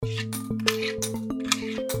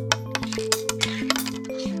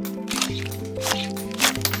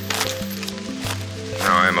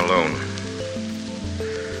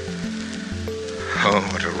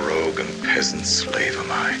slave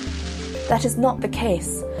am I. That is not the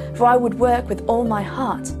case, for I would work with all my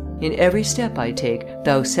heart. In every step I take,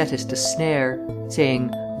 thou settest a snare,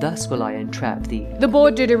 saying, thus will I entrap thee. The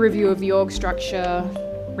board did a review of the org structure,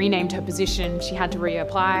 renamed her position, she had to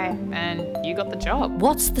reapply, and you got the job.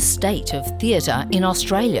 What's the state of theatre in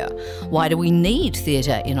Australia? Why do we need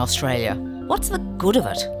theatre in Australia? What's the good of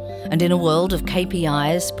it? And in a world of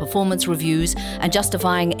KPIs, performance reviews, and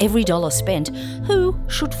justifying every dollar spent, who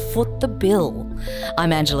should foot the bill?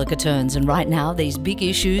 I'm Angela Catterns, and right now these big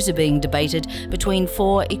issues are being debated between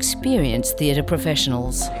four experienced theatre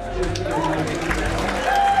professionals.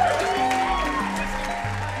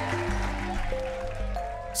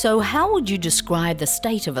 So how would you describe the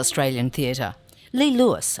state of Australian theatre? Lee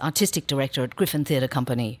Lewis, Artistic Director at Griffin Theatre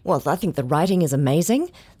Company. Well, I think the writing is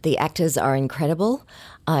amazing. The actors are incredible.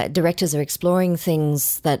 Directors are exploring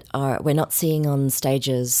things that we're not seeing on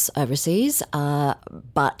stages overseas,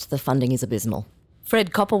 but the funding is abysmal.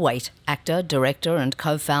 Fred Copperwaite, actor, director and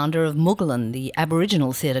co-founder of Moogahlin, the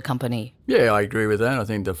Aboriginal theatre company. Yeah, I agree with that. I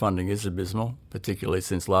think the funding is abysmal, particularly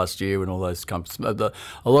since last year when all those companies,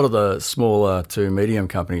 a lot of the smaller to medium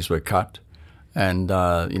companies were cut. And,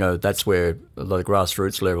 that's where the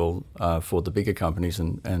grassroots level for the bigger companies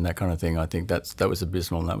and that kind of thing, I think that was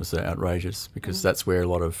abysmal and that was outrageous because that's where a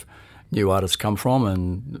lot of new artists come from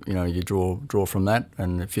and, you draw from that.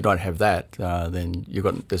 And if you don't have that, then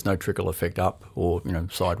there's no trickle effect up or,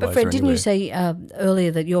 sideways. But Fred, didn't you say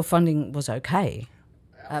earlier that your funding was okay?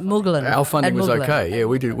 Moogahlin. Our funding was okay. Yeah,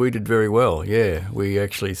 we did very well. Yeah, we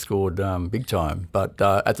actually scored big time. But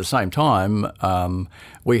at the same time,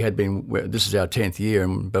 this is our 10th year,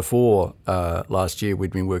 and before last year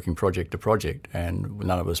we'd been working project to project, and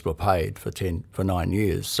none of us were paid for 9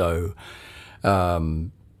 years. So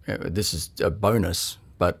this is a bonus.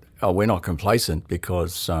 But we're not complacent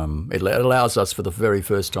because it allows us for the very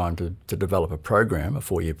first time to develop a program, a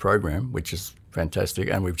 4-year program, which is fantastic.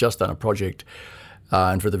 And we've just done a project.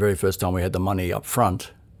 And for the very first time, we had the money up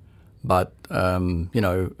front. But, within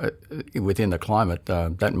the climate,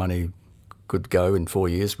 that money could go in 4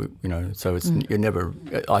 years, so it's you're never...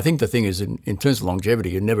 I think the thing is, in terms of longevity,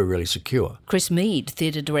 you're never really secure. Chris Mead,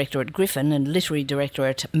 Theatre Director at Griffin and Literary Director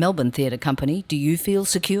at Melbourne Theatre Company. Do you feel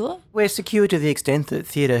secure? We're secure to the extent that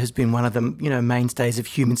theatre has been one of the, mainstays of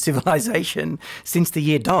human civilization since the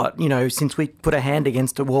year dot, since we put a hand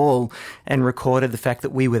against a wall and recorded the fact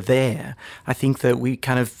that we were there. I think that we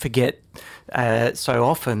kind of forget so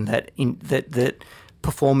often that that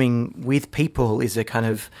performing with people is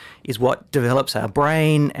what develops our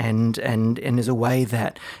brain and is a way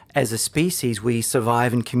that as a species we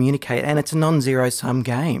survive and communicate, and it's a non-zero sum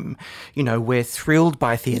game. We're thrilled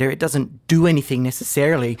by theatre. It doesn't do anything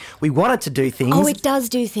necessarily. We want it to do things. Oh, it does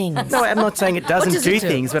do things. No, I'm not saying it doesn't do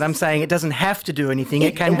things, but I'm saying it doesn't have to do anything.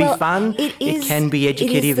 It can be fun. It can be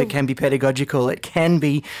educative. It can be pedagogical. It can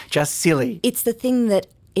be just silly. It's the thing that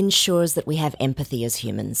ensures that we have empathy as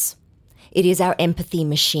humans. It is our empathy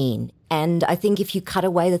machine. And I think if you cut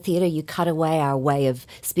away the theatre, you cut away our way of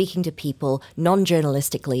speaking to people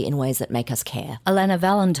non-journalistically in ways that make us care. Alana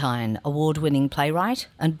Valentine, award-winning playwright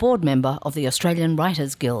and board member of the Australian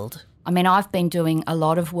Writers Guild. I mean, I've been doing a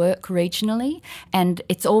lot of work regionally, and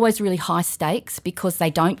it's always really high stakes because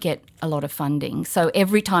they don't get a lot of funding. So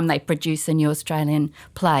every time they produce a new Australian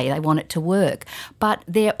play, they want it to work. But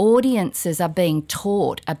their audiences are being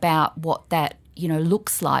taught about what that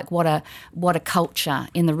looks like, what a culture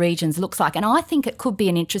in the regions looks like. And I think it could be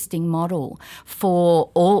an interesting model for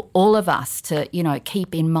all of us to,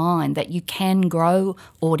 keep in mind that you can grow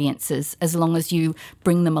audiences as long as you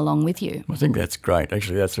bring them along with you. I think that's great.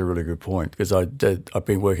 Actually, that's a really good point because I've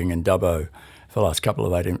been working in Dubbo for the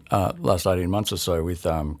last 18 months or so with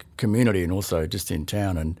community and also just in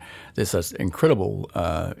town, and there's this incredible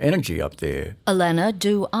energy up there. Alana,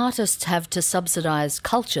 do artists have to subsidise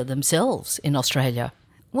culture themselves in Australia?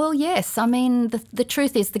 Well, yes. I mean, the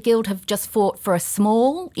truth is the Guild have just fought for a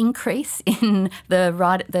small increase in the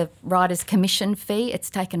Writers' Commission fee. It's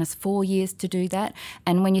taken us 4 years to do that.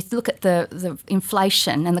 And when you look at the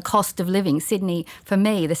inflation and the cost of living, Sydney, for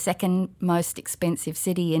me, the second most expensive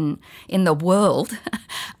city in the world,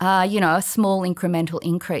 a small incremental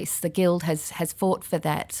increase. The Guild has fought for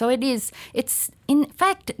that. So it's in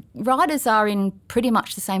fact, writers are in pretty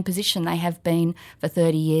much the same position they have been for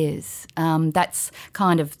 30 years. That's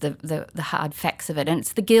kind of the hard facts of it. And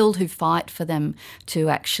it's the Guild who fight for them to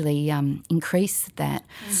actually increase that.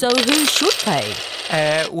 So who should pay?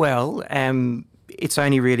 it's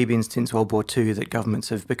only really been since World War II that governments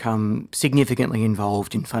have become significantly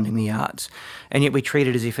involved in funding the arts. And yet we treat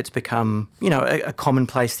it as if it's become, a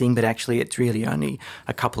commonplace thing, but actually it's really only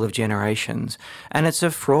a couple of generations. And it's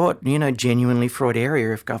a fraught, genuinely fraught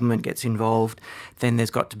area. If government gets involved, then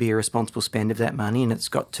there's got to be a responsible spend of that money, and it's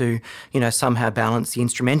got to, somehow balance the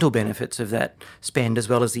instrumental benefits of that spend as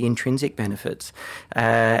well as the intrinsic benefits.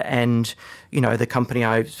 And the company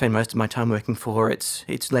I spend most of my time working for,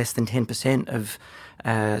 it's less than 10% of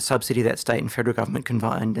subsidy that state and federal government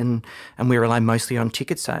combined, and we rely mostly on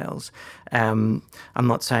ticket sales. I'm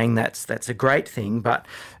not saying that's a great thing, but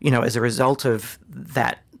as a result of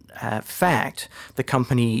that fact, the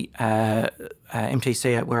company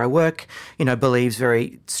MTC, where I work, believes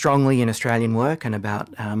very strongly in Australian work and about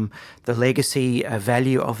the legacy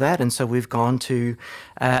value of that. And so we've gone to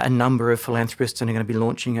a number of philanthropists and are going to be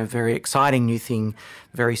launching a very exciting new thing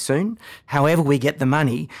very soon. However we get the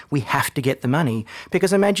money, we have to get the money.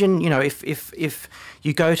 Because imagine, if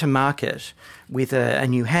you go to market with a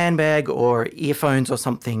new handbag or earphones or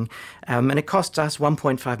something, and it costs us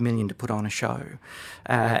 $1.5 million to put on a show.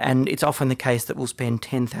 And it's often the case that we'll spend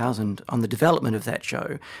 $10,000 on the development of that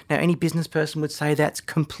show. Now, any business person would say that's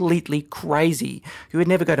completely crazy. You would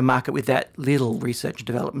never go to market with that little research and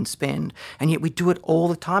development spend. And yet we do it all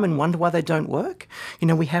the time and wonder why they don't work.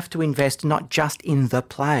 We have to invest not just in the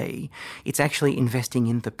play, it's actually investing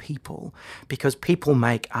in the people, because people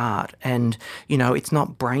make art. And, it's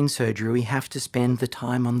not brain surgery. We have to spend the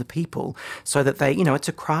time on the people so that they, it's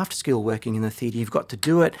a craft skill working in the theatre. You've got to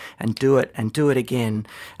do it and do it and do it again,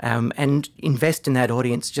 and invest in that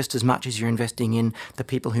audience just as much as you're investing in the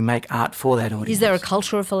people who make art for that audience. Is there a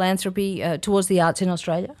culture of philanthropy towards the arts in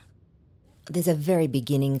Australia? There's a very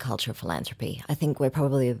beginning culture of philanthropy. I think we're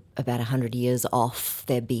probably about 100 years off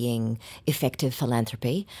there being effective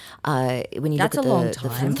philanthropy. When you That's look at a long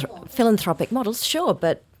time. Philanthropic models, sure,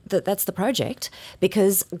 but that's the project,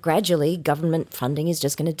 because gradually government funding is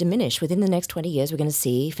just going to diminish. Within the next 20 years, we're going to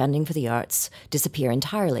see funding for the arts disappear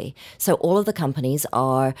entirely. So all of the companies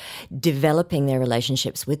are developing their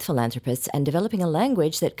relationships with philanthropists and developing a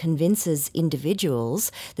language that convinces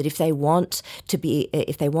individuals that if they want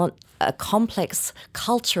a complex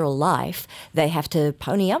cultural life, they have to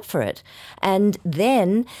pony up for it. And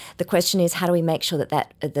then the question is, how do we make sure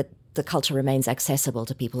that the culture remains accessible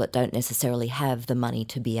to people that don't necessarily have the money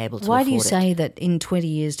to be able to afford it? Why do you say that in 20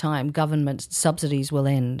 years' time government subsidies will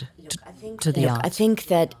end to the arts? I think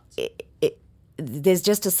that there's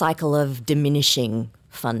just a cycle of diminishing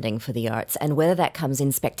funding for the arts, and whether that comes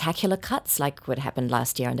in spectacular cuts like what happened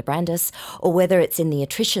last year under Brandis, or whether it's in the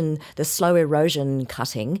attrition, the slow erosion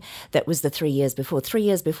cutting that was the 3 years before. 3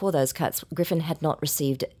 years before those cuts, Griffin had not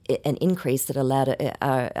received an increase that allowed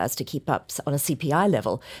us to keep up on a CPI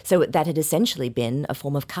level. So that had essentially been a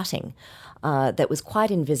form of cutting that was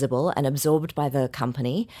quite invisible and absorbed by the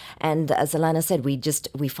company. And as Alana said,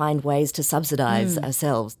 we find ways to subsidise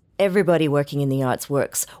ourselves. Everybody working in the arts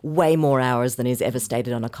works way more hours than is ever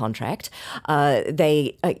stated on a contract.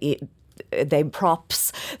 They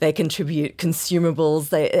props, they contribute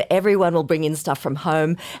consumables, everyone will bring in stuff from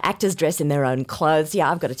home, actors dress in their own clothes.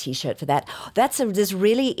 Yeah, I've got a T-shirt for that. That's this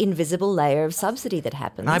really invisible layer of subsidy that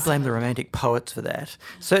happens. I blame the romantic poets for that.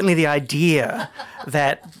 Certainly the idea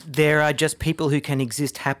that there are just people who can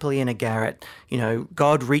exist happily in a garret.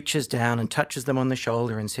 God reaches down and touches them on the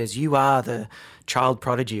shoulder and says, you are the child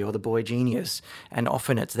prodigy or the boy genius, and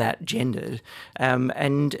often it's that gendered.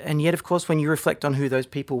 And yet, of course, when you reflect on who those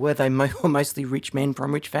people were, they were mostly rich men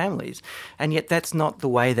from rich families. And yet that's not the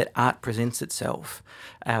way that art presents itself.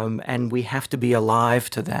 And we have to be alive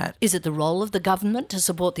to that. Is it the role of the government to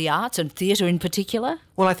support the arts and theatre in particular?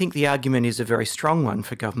 Well, I think the argument is a very strong one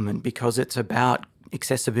for government, because it's about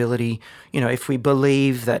accessibility. If we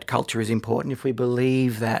believe that culture is important, if we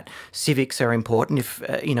believe that civics are important,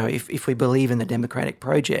 if we believe in the democratic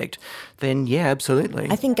project, then yeah, absolutely.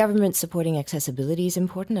 I think government supporting accessibility is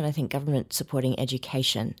important, and I think government supporting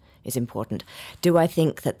education is important. Do I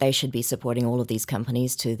think that they should be supporting all of these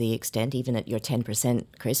companies to the extent, even at your 10%,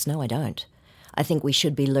 Chris? No, I don't. I think we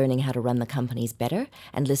should be learning how to run the companies better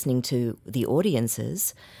and listening to the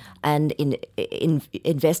audiences and in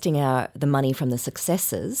investing the money from the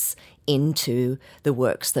successes into the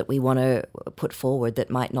works that we want to put forward that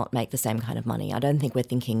might not make the same kind of money. I don't think we're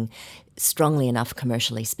thinking strongly enough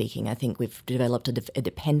commercially speaking. I think we've developed a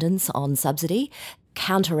dependence on subsidy,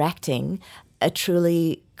 counteracting a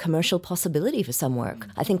truly commercial possibility for some work.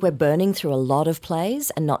 I think we're burning through a lot of plays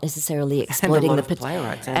and not necessarily exploiting and a lot of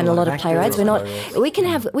playwrights and a lot of playwrights. You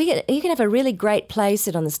can have a really great play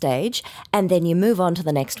sit on the stage, and then you move on to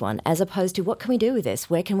the next one, as opposed to what can we do with this?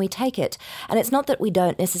 Where can we take it? And it's not that we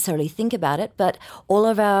don't necessarily think about it, but all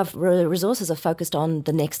of our resources are focused on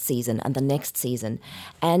the next season and the next season.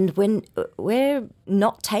 And when we're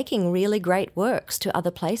not taking really great works to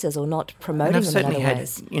other places or not promoting them in other ways. I've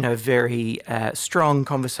certainly had, very strong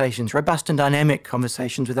conversations, robust and dynamic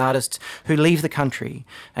conversations with artists who leave the country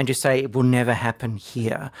and just say it will never happen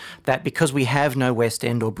here. That because we have no West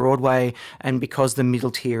End or Broadway, and because the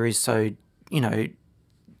middle tier is so,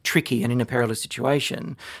 tricky and in a perilous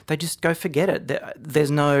situation, they just go forget it. There's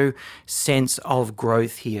no sense of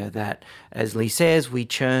growth here. That, as Lee says, we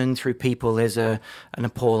churn through people. There's an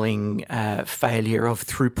appalling failure of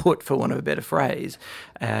throughput, for want of a better phrase,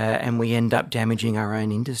 and we end up damaging our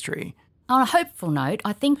own industry. On a hopeful note,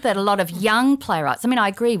 I think that a lot of young playwrights, I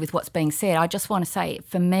agree with what's being said. I just want to say,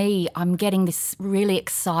 for me, I'm getting this really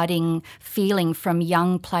exciting feeling from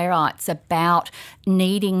young playwrights about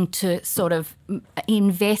needing to sort of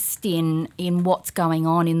invest in what's going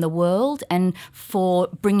on in the world and for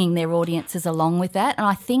bringing their audiences along with that. And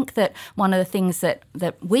I think that one of the things that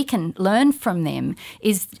we can learn from them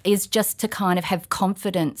is just to kind of have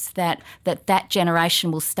confidence that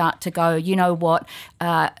generation will start to go, you know what,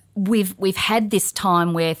 We've had this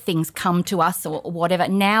time where things come to us or whatever.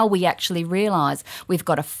 Now we actually realise we've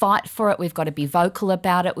got to fight for it. We've got to be vocal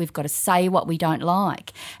about it. We've got to say what we don't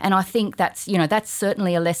like. And I think that's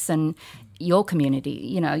certainly a lesson your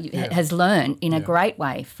community, has learned in a great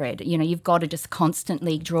way, Fred. You've got to just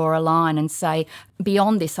constantly draw a line and say,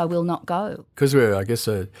 beyond this, I will not go. Because we're, I guess,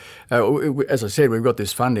 as I said, we've got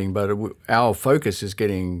this funding, but our focus is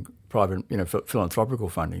getting private, philanthropical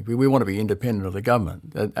funding. We want to be independent of the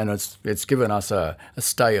government, and it's given us a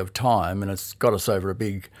stay of time, and it's got us over a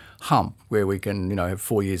big hump where we can, have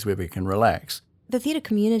 4 years where we can relax. The theatre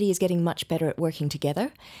community is getting much better at working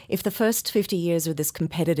together. If the first 50 years were this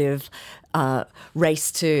competitive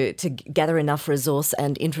race to gather enough resource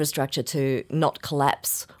and infrastructure to not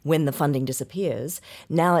collapse when the funding disappears,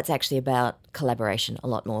 now it's actually about collaboration a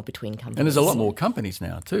lot more between companies. And there's a lot more companies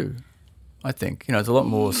now too. I think there's a lot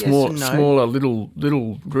more smaller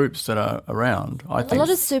little groups that are around. I think a lot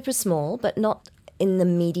of super small, but not in the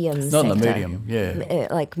medium sector. Not in the medium, yeah.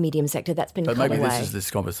 Like medium sector, that's been cut away. But maybe this is this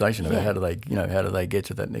conversation about how do they get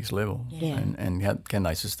to that next level, and how can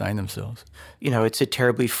they sustain themselves? It's a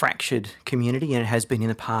terribly fractured community, and it has been in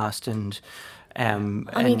the past, and.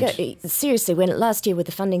 Seriously, when last year with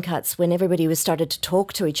the funding cuts, when everybody started to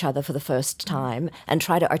talk to each other for the first time and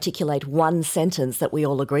try to articulate one sentence that we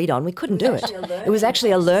all agreed on, we couldn't do it. It was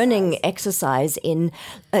actually a learning exercise in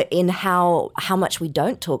how much we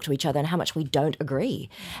don't talk to each other and how much we don't agree.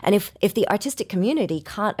 And if the artistic community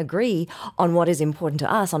can't agree on what is important to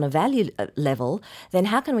us on a value level, then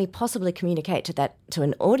how can we possibly communicate to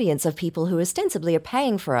an audience of people who ostensibly are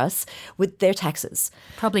paying for us with their taxes?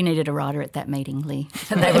 Probably needed a writer at that meeting, Lee.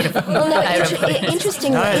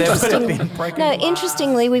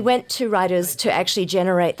 Interestingly, we went to writers to actually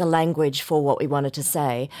generate the language for what we wanted to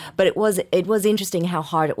say. But it was interesting how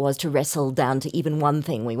hard it was to wrestle down to even one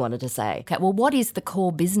thing we wanted to say. Okay, well, what is the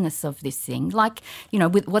core business of this thing?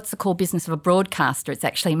 What's the core business of a broadcaster? It's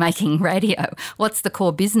actually making radio. What's the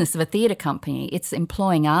core business of a theatre company? It's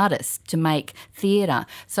employing artists to make theatre.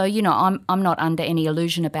 So, I'm not under any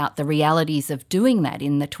illusion about the realities of doing that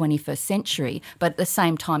in the 21st century. But at the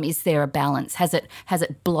same time, is there a balance? Has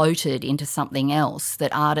it bloated into something else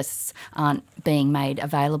that artists aren't being made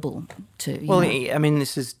available to?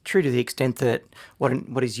 This is true to the extent that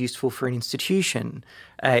what is useful for an institution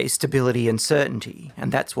is stability and certainty,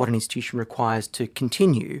 and that's what an institution requires to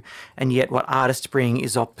continue. And yet what artists bring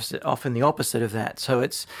is often the opposite of that. So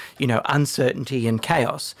it's, uncertainty and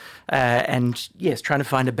chaos. And yes, trying to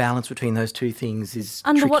find a balance between those two things is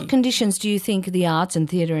Under tricky. what conditions do you think the arts and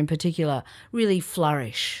theatre in particular really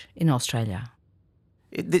flourish in Australia?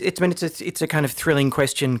 It's a kind of thrilling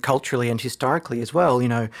question culturally and historically as well.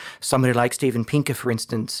 Somebody like Steven Pinker, for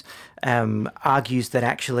instance, argues that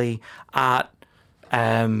actually art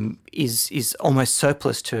is almost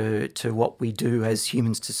surplus to what we do as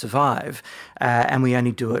humans to survive, and we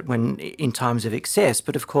only do it when in times of excess.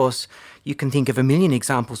 But of course, you can think of a million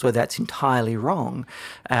examples where that's entirely wrong,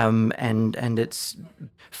 and it's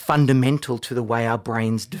fundamental to the way our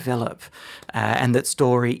brains develop, and that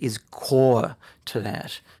story is core to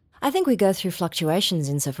that. I think we go through fluctuations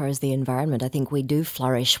insofar as the environment. I think we do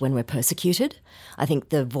flourish when we're persecuted. I think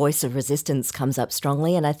the voice of resistance comes up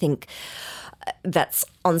strongly, and I think that's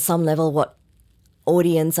on some level what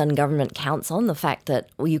audience and government counts on, the fact that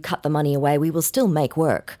you cut the money away, we will still make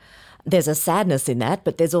work. There's a sadness in that,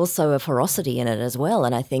 but there's also a ferocity in it as well.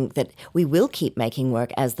 And I think that we will keep making work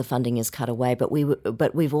as the funding is cut away. But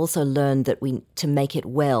we've also learned that to make it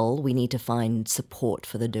well, we need to find support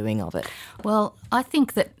for the doing of it. Well, I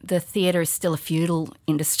think that the theatre is still a feudal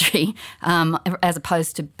industry, as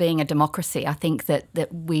opposed to being a democracy. I think that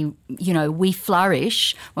we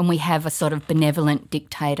flourish when we have a sort of benevolent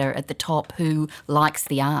dictator at the top who likes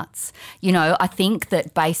the arts. I think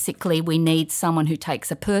that basically we need someone who takes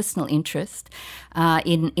a personal interest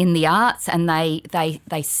in the arts, and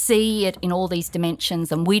they see it in all these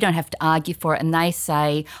dimensions, and we don't have to argue for it, and they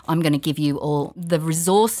say, I'm going to give you all the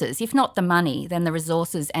resources, if not the money, then the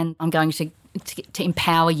resources, and I'm going to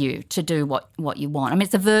empower you to do what you want. I mean,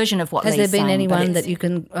 it's a version of what Lee's saying. Has there been anyone that you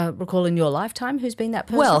can recall in your lifetime who's been that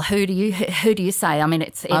person? Well, who do you say? I mean,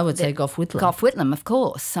 I would say Gough Whitlam. Gough Whitlam, of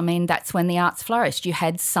course. I mean, that's when the arts flourished. You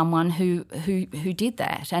had someone who did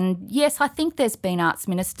that. And yes, I think there's been arts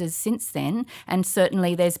ministers since then, and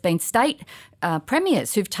certainly there's been state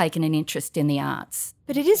premiers who've taken an interest in the arts.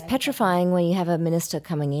 But it is petrifying when you have a minister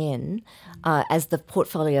coming in, as the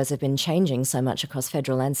portfolios have been changing so much across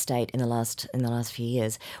federal and state in the last few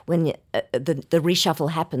years. When the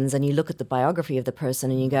reshuffle happens, and you look at the biography of the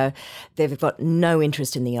person, and you go, they've got no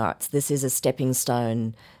interest in the arts. This is a stepping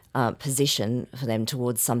stone position for them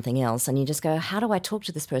towards something else, and you just go, how do I talk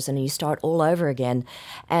to this person? And you start all over again.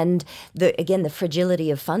 And the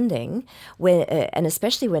fragility of funding, and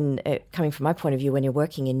especially when, coming from my point of view, when you're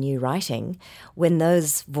working in new writing, when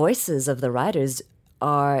those voices of the writers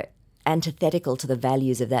are antithetical to the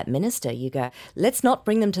values of that minister, you go, let's not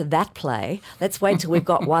bring them to that play. Let's wait till we've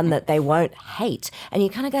got one that they won't hate. And you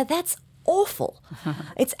kind of go, that's awful.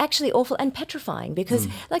 It's actually awful and petrifying because,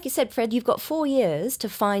 like you said, Fred, you've got 4 years to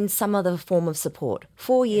find some other form of support.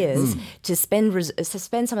 4 years to spend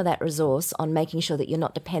some of that resource on making sure that you're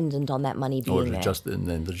not dependent on that money being there. And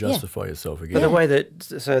then to justify yourself again. But the way that,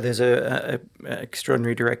 so there's a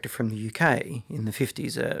extraordinary director from the UK in the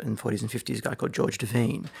 50s and 40s and 50s, a guy called George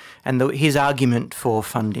Devine, and his argument for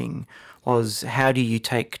funding was, how do you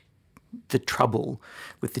take the trouble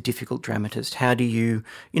with the difficult dramatist? How do you,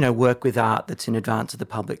 work with art that's in advance of the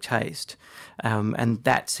public taste? And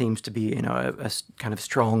that seems to be, a kind of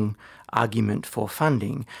strong argument for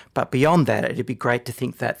funding. But beyond that, it'd be great to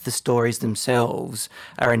think that the stories themselves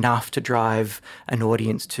are enough to drive an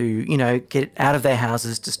audience to, get out of their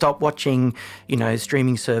houses, to stop watching,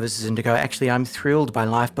 streaming services, and to go, actually, I'm thrilled by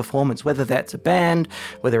live performance, whether that's a band,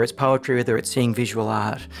 whether it's poetry, whether it's seeing visual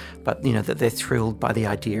art, but, that they're thrilled by the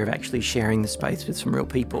idea of actually sharing the space with some real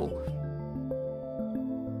people.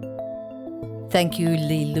 Thank you,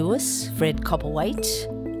 Lee Lewis, Fred Copperwaite,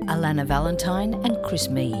 Alana Valentine and Chris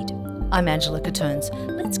Mead. I'm Angela Catterns.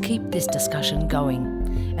 Let's keep this discussion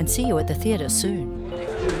going and see you at the theatre soon.